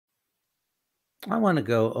I want to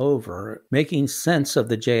go over making sense of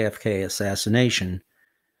the JFK assassination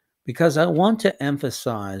because I want to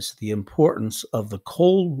emphasize the importance of the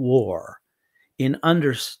Cold War in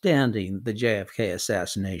understanding the JFK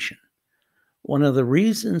assassination. One of the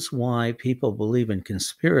reasons why people believe in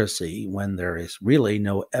conspiracy when there is really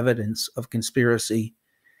no evidence of conspiracy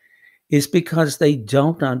is because they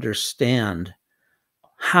don't understand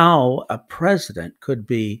how a president could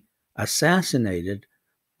be assassinated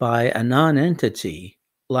by a nonentity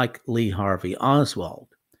like Lee Harvey Oswald.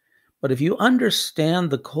 But if you understand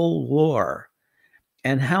the Cold War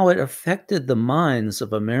and how it affected the minds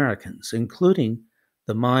of Americans, including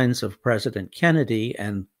the minds of President Kennedy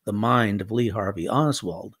and the mind of Lee Harvey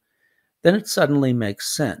Oswald, then it suddenly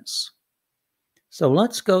makes sense. So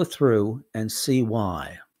let's go through and see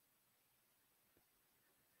why.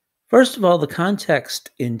 First of all, the context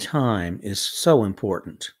in time is so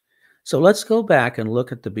important. So let's go back and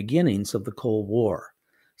look at the beginnings of the Cold War,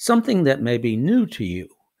 something that may be new to you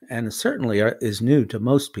and certainly is new to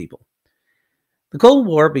most people. The Cold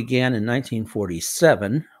War began in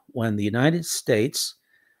 1947 when the United States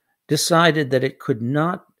decided that it could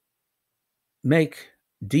not make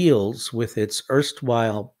deals with its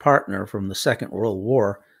erstwhile partner from the Second World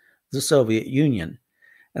War, the Soviet Union,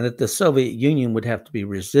 and that the Soviet Union would have to be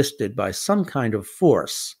resisted by some kind of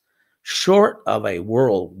force, short of a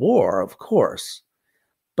world war, of course,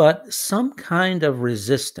 but some kind of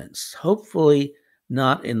resistance, hopefully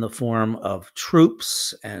not in the form of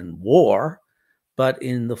troops and war, but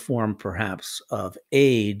in the form perhaps of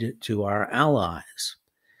aid to our allies.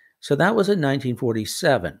 So that was in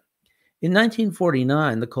 1947. In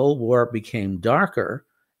 1949, the Cold War became darker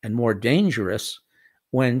and more dangerous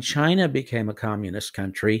when China became a communist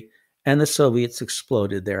country and the Soviets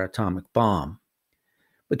exploded their atomic bomb.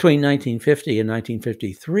 Between 1950 and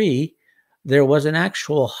 1953, there was an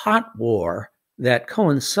actual hot war that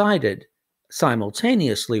coincided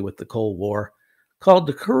simultaneously with the Cold War called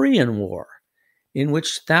the Korean War, in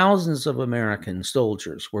which thousands of American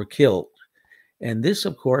soldiers were killed. And this,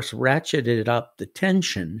 of course, ratcheted up the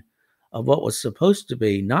tension of what was supposed to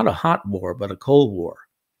be not a hot war, but a Cold War.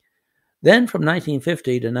 Then from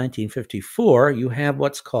 1950 to 1954, you have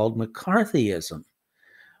what's called McCarthyism,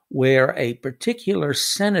 where a particular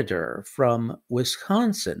senator from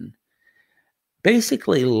Wisconsin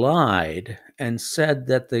basically lied and said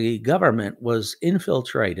that the government was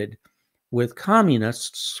infiltrated with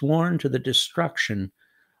communists sworn to the destruction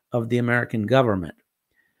of the American government.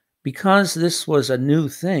 Because this was a new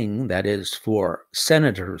thing, that is, for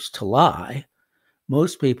senators to lie,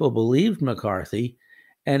 most people believed McCarthy,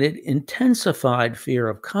 and it intensified fear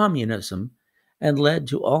of communism and led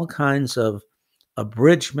to all kinds of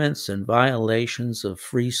abridgments and violations of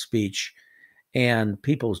free speech, and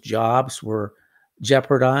people's jobs were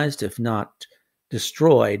jeopardized, if not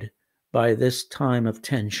destroyed, by this time of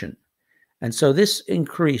tension. And so this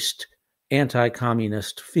increased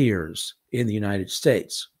anti-communist fears in the United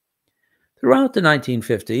States. Throughout the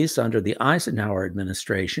 1950s, under the Eisenhower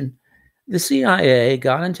administration, the CIA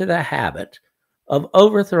got into the habit of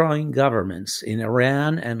overthrowing governments in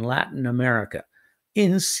Iran and Latin America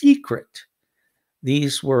in secret.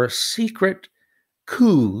 These were secret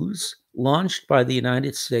coups launched by the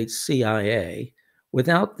United States CIA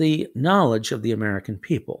without the knowledge of the American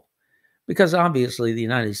people, because obviously the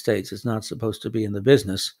United States is not supposed to be in the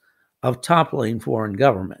business of toppling foreign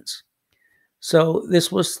governments. So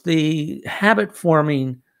this was the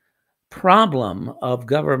habit-forming problem of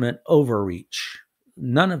government overreach.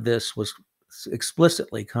 None of this was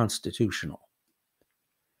explicitly constitutional.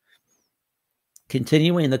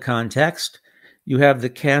 Continuing the context, you have the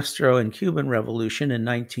Castro and Cuban Revolution in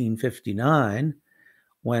 1959,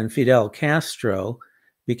 when Fidel Castro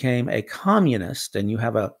became a communist, and you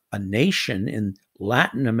have a nation in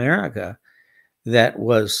Latin America that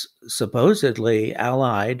was supposedly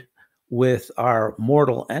allied with our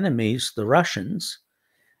mortal enemies, the Russians,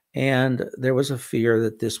 and there was a fear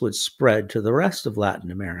that this would spread to the rest of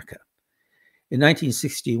Latin America. In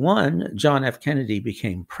 1961, John F. Kennedy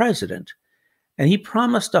became president, and he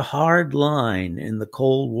promised a hard line in the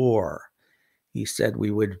Cold War. He said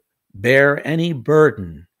we would bear any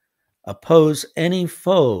burden, oppose any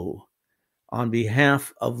foe on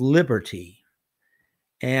behalf of liberty.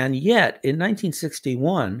 And yet, in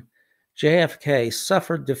 1961, JFK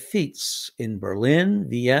suffered defeats in Berlin,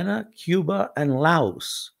 Vienna, Cuba, and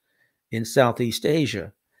Laos in Southeast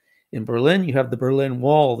Asia. In Berlin, you have the Berlin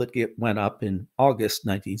Wall that went up in August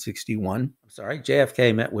 1961.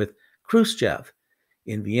 JFK met with Khrushchev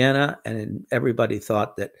in Vienna, and everybody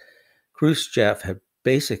thought that Khrushchev had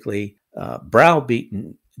basically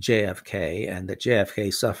browbeaten JFK and that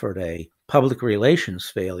JFK suffered a public relations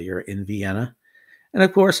failure in Vienna. And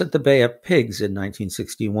of course, at the Bay of Pigs in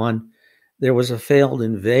 1961, there was a failed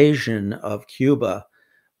invasion of Cuba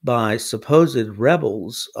by supposed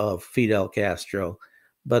rebels of Fidel Castro,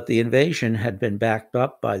 but the invasion had been backed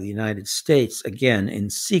up by the United States, again in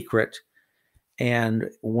secret. And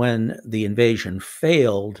when the invasion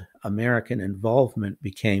failed, American involvement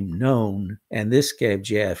became known, and this gave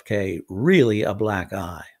JFK really a black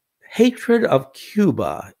eye. Hatred of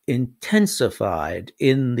Cuba intensified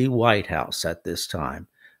in the White House at this time,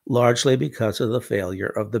 largely because of the failure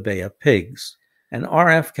of the Bay of Pigs, and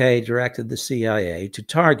RFK directed the CIA to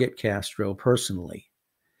target Castro personally.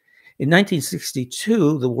 In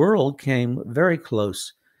 1962, the world came very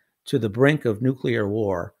close to the brink of nuclear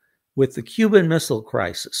war with the Cuban Missile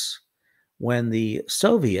Crisis, when the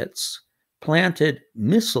Soviets planted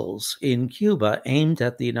missiles in Cuba aimed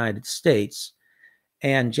at the United States,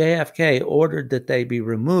 and JFK ordered that they be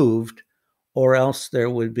removed or else there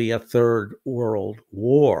would be a third world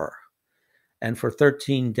war. And for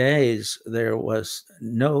 13 days, there was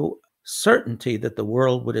no certainty that the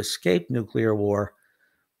world would escape nuclear war,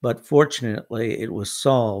 but fortunately, it was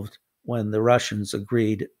solved when the Russians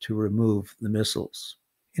agreed to remove the missiles.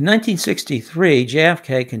 In 1963,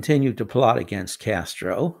 JFK continued to plot against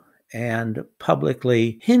Castro and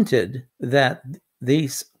publicly hinted that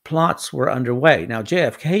these plots were underway. Now,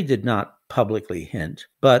 JFK did not publicly hint,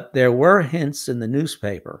 but there were hints in the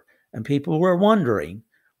newspaper, and people were wondering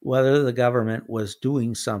whether the government was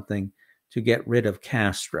doing something to get rid of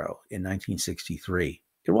Castro in 1963.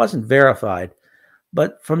 It wasn't verified,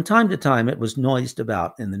 but from time to time it was noised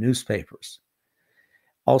about in the newspapers.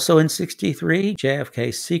 Also in 63,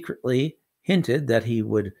 JFK secretly hinted that he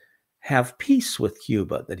would have peace with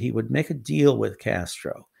Cuba, that he would make a deal with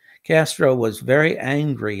Castro. Castro was very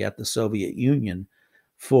angry at the Soviet Union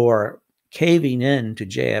for caving in to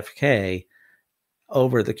JFK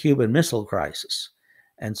over the Cuban Missile Crisis.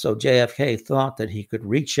 And so JFK thought that he could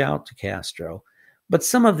reach out to Castro. But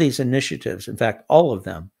some of these initiatives, in fact, all of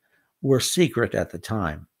them, were secret at the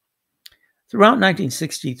time. Throughout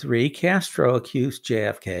 1963, Castro accused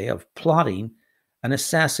JFK of plotting an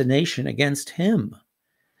assassination against him.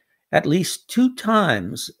 At least 2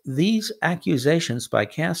 times, these accusations by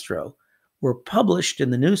Castro were published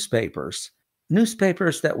in the newspapers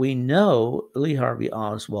that we know Lee Harvey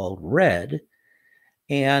Oswald read,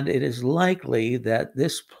 and it is likely that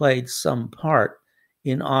this played some part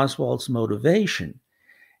in Oswald's motivation.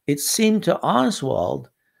 It seemed to Oswald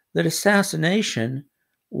that assassination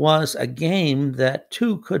was a game that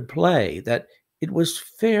 2 could play, that it was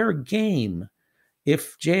fair game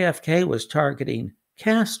if JFK was targeting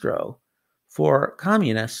Castro for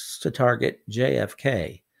communists to target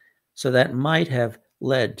JFK. So that might have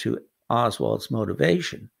led to Oswald's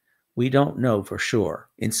motivation. We don't know for sure.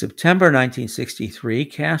 In September 1963,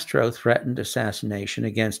 Castro threatened assassination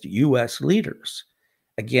against U.S. leaders,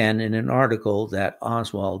 again in an article that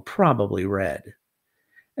Oswald probably read.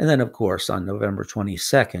 And then, of course, on November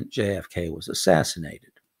 22nd, JFK was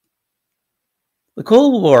assassinated. The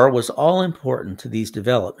Cold War was all important to these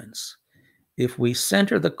developments. If we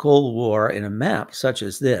center the Cold War in a map such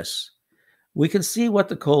as this, we can see what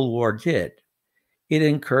the Cold War did. It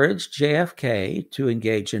encouraged JFK to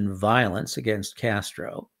engage in violence against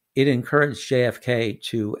Castro. It encouraged JFK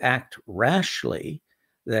to act rashly,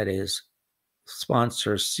 that is,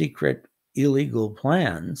 sponsor secret, illegal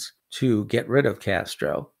plans to get rid of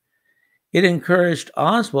Castro. It encouraged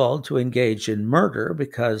Oswald to engage in murder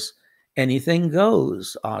because anything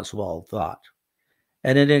goes, Oswald thought.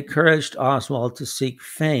 And it encouraged Oswald to seek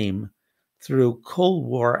fame through Cold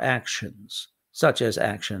War actions, such as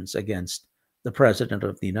actions against the President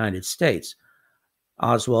of the United States.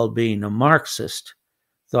 Oswald, being a Marxist,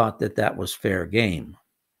 thought that that was fair game.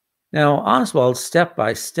 Now, Oswald, step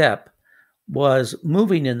by step, was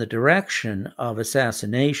moving in the direction of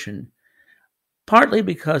assassination, partly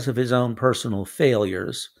because of his own personal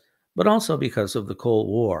failures, but also because of the Cold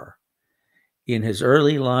War. In his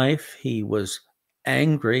early life, he was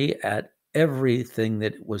angry at everything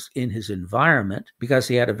that was in his environment because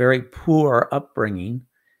he had a very poor upbringing.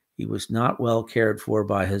 He was not well cared for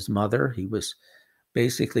by his mother. He was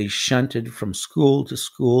basically shunted from school to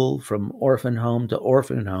school, from orphan home to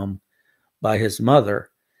orphan home by his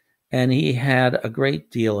mother. And he had a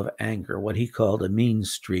great deal of anger, what he called a mean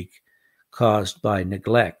streak, caused by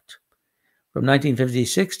neglect. From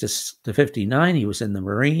 1956 to 59, he was in the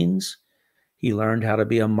Marines. He learned how to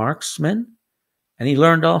be a marksman, and he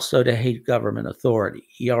learned also to hate government authority.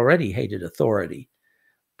 He already hated authority,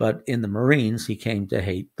 but in the Marines, he came to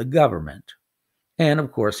hate the government. And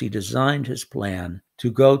of course, he designed his plan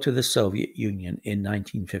to go to the Soviet Union in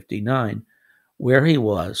 1959, where he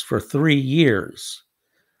was for 3 years.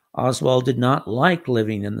 Oswald did not like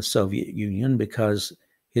living in the Soviet Union because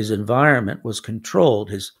his environment was controlled.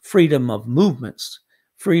 His freedom of movements,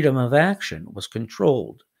 freedom of action was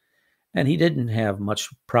controlled. And he didn't have much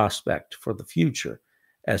prospect for the future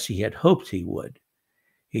as he had hoped he would.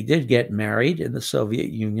 He did get married in the Soviet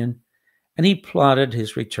Union, and he plotted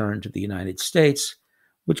his return to the United States,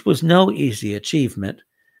 which was no easy achievement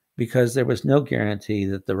because there was no guarantee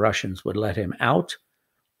that the Russians would let him out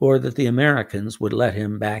or that the Americans would let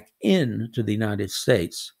him back into the United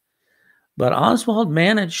States. But Oswald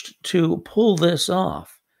managed to pull this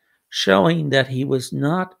off, showing that he was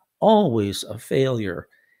not always a failure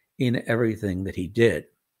in everything that he did.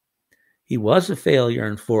 He was a failure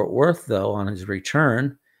in Fort Worth, though, on his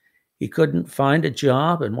return. He couldn't find a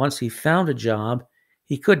job, and once he found a job,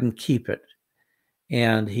 he couldn't keep it.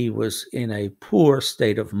 And he was in a poor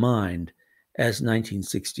state of mind as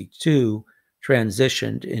 1962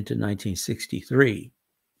 transitioned into 1963.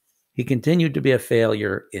 He continued to be a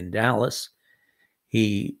failure in Dallas.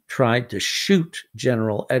 He tried to shoot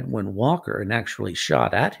General Edwin Walker and actually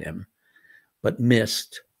shot at him, but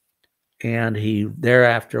missed. And he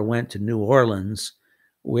thereafter went to New Orleans,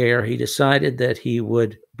 where he decided that he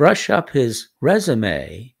would brush up his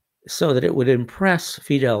resume so that it would impress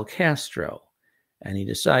Fidel Castro. And he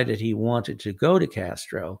decided he wanted to go to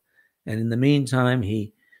Castro. And in the meantime,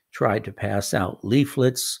 he tried to pass out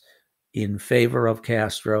leaflets in favor of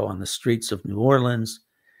Castro on the streets of New Orleans.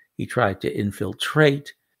 He tried to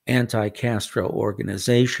infiltrate anti-Castro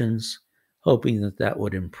organizations, hoping that that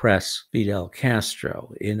would impress Fidel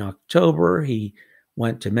Castro. In October, he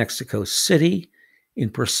went to Mexico City in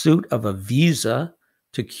pursuit of a visa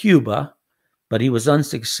to Cuba, but he was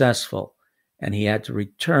unsuccessful, and he had to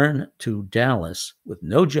return to Dallas with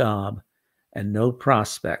no job and no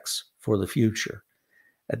prospects for the future.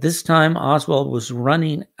 At this time, Oswald was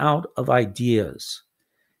running out of ideas.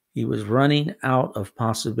 He was running out of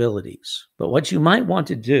possibilities. But what you might want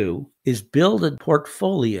to do is build a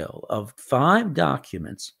portfolio of 5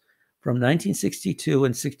 documents from 1962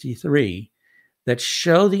 and 63 that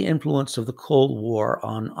show the influence of the Cold War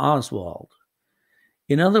on Oswald.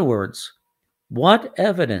 In other words, what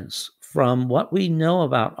evidence from what we know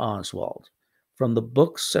about Oswald, from the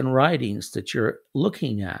books and writings that you're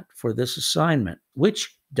looking at for this assignment,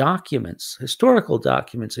 which documents, historical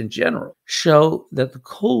documents in general, show that the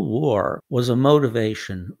Cold War was a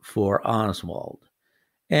motivation for Oswald?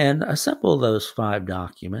 And assemble those 5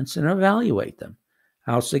 documents and evaluate them.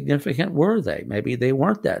 How significant were they? Maybe they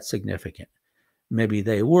weren't that significant. Maybe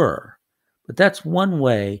they were. But that's one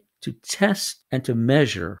way to test and to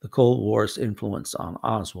measure the Cold War's influence on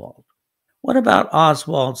Oswald. What about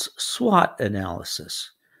Oswald's SWOT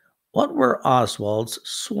analysis? What were Oswald's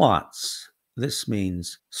SWOTs? This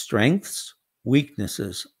means strengths,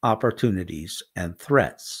 weaknesses, opportunities, and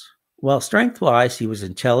threats. Well, strength-wise, he was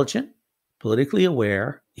intelligent, politically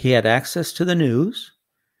aware. He had access to the news.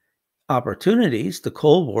 Opportunities, the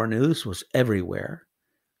Cold War news was everywhere.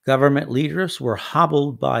 Government leaders were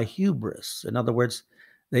hobbled by hubris. In other words,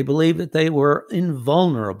 they believed that they were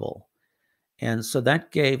invulnerable. And so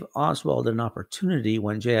that gave Oswald an opportunity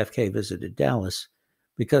when JFK visited Dallas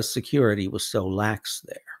because security was so lax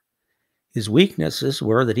there. His weaknesses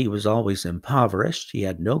were that he was always impoverished. He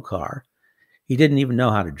had no car. He didn't even know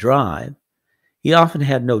how to drive. He often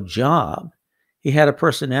had no job. He had a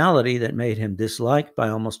personality that made him disliked by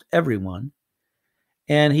almost everyone.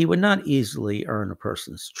 And he would not easily earn a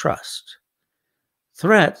person's trust.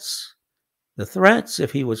 Threats. The threats,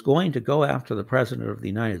 if he was going to go after the President of the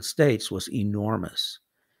United States, was enormous.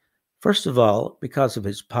 First of all, because of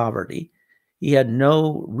his poverty, he had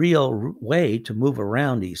no real way to move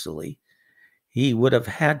around easily. He would have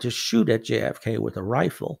had to shoot at JFK with a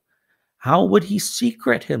rifle. How would he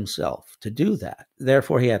secret himself to do that?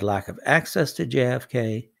 Therefore, he had lack of access to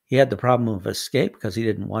JFK. He had the problem of escape because he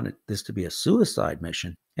didn't want this to be a suicide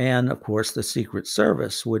mission. And, of course, the Secret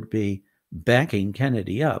Service would be backing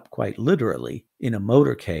Kennedy up, quite literally, in a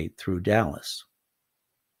motorcade through Dallas.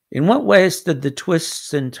 In what ways did the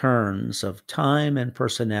twists and turns of time and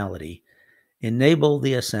personality enable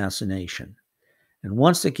the assassination? And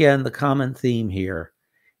once again, the common theme here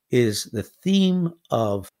is the theme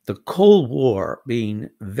of the Cold War being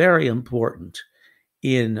very important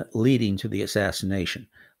in leading to the assassination.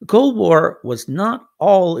 The Cold War was not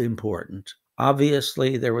all important.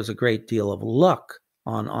 Obviously, there was a great deal of luck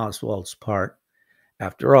on Oswald's part.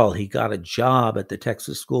 After all, he got a job at the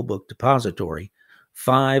Texas School Book Depository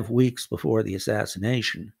 5 weeks before the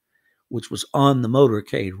assassination, which was on the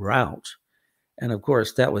motorcade route. And of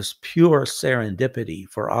course, that was pure serendipity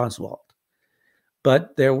for Oswald.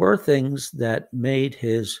 But there were things that made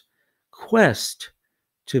his quest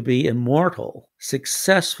to be immortal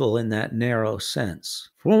successful in that narrow sense.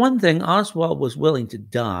 For one thing, Oswald was willing to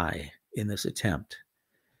die in this attempt.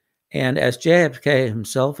 And as JFK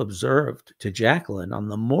himself observed to Jacqueline on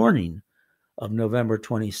the morning of November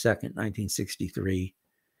 22nd, 1963,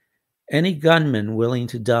 any gunman willing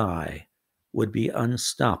to die would be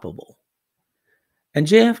unstoppable. And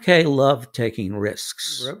JFK loved taking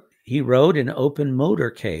risks. He rode in open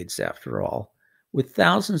motorcades, after all, with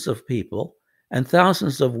thousands of people and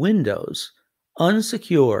thousands of windows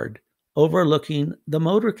unsecured overlooking the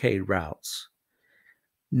motorcade routes.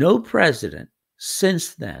 No president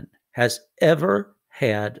since then has ever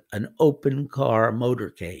had an open car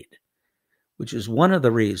motorcade, which is one of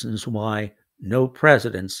the reasons why no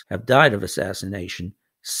presidents have died of assassination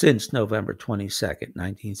since November 22nd,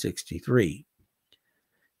 1963.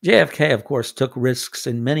 JFK, of course, took risks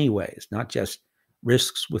in many ways, not just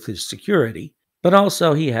risks with his security, but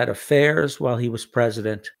also he had affairs while he was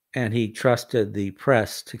president, and he trusted the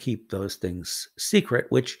press to keep those things secret,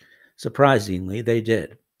 which, surprisingly, they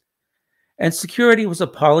did. And security was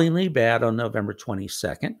appallingly bad on November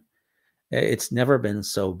 22nd. It's never been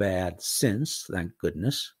so bad since, thank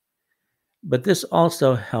goodness. But this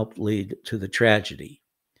also helped lead to the tragedy.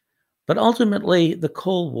 But ultimately, the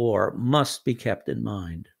Cold War must be kept in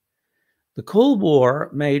mind. The Cold War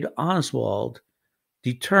made Oswald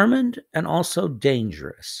determined and also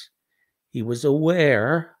dangerous. He was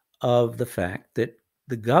aware of the fact that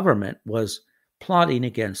the government was plotting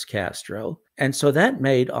against Castro, and so that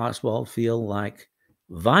made Oswald feel like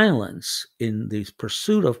violence in the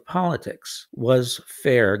pursuit of politics was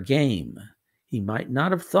fair game. He might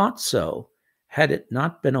not have thought so had it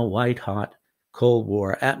not been a white-hot Cold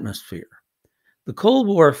War atmosphere. The Cold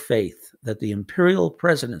War faith that the imperial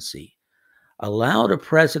presidency allowed a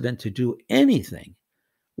president to do anything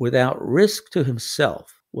without risk to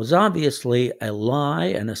himself was obviously a lie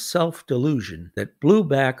and a self-delusion that blew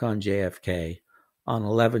back on JFK on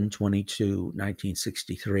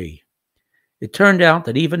 11/22/1963. It turned out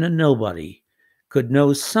that even a nobody could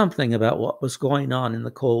know something about what was going on in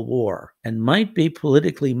the Cold War and might be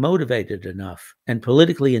politically motivated enough and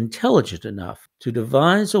politically intelligent enough to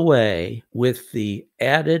devise a way with the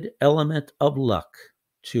added element of luck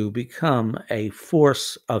to become a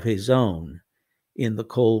force of his own in the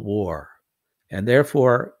Cold War. And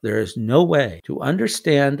therefore, there is no way to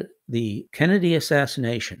understand the Kennedy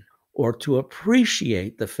assassination or to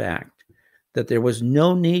appreciate the fact that there was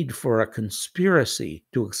no need for a conspiracy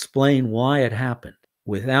to explain why it happened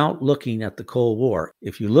without looking at the Cold War.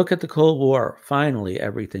 If you look at the Cold War, finally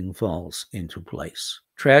everything falls into place.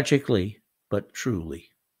 Tragically, but truly.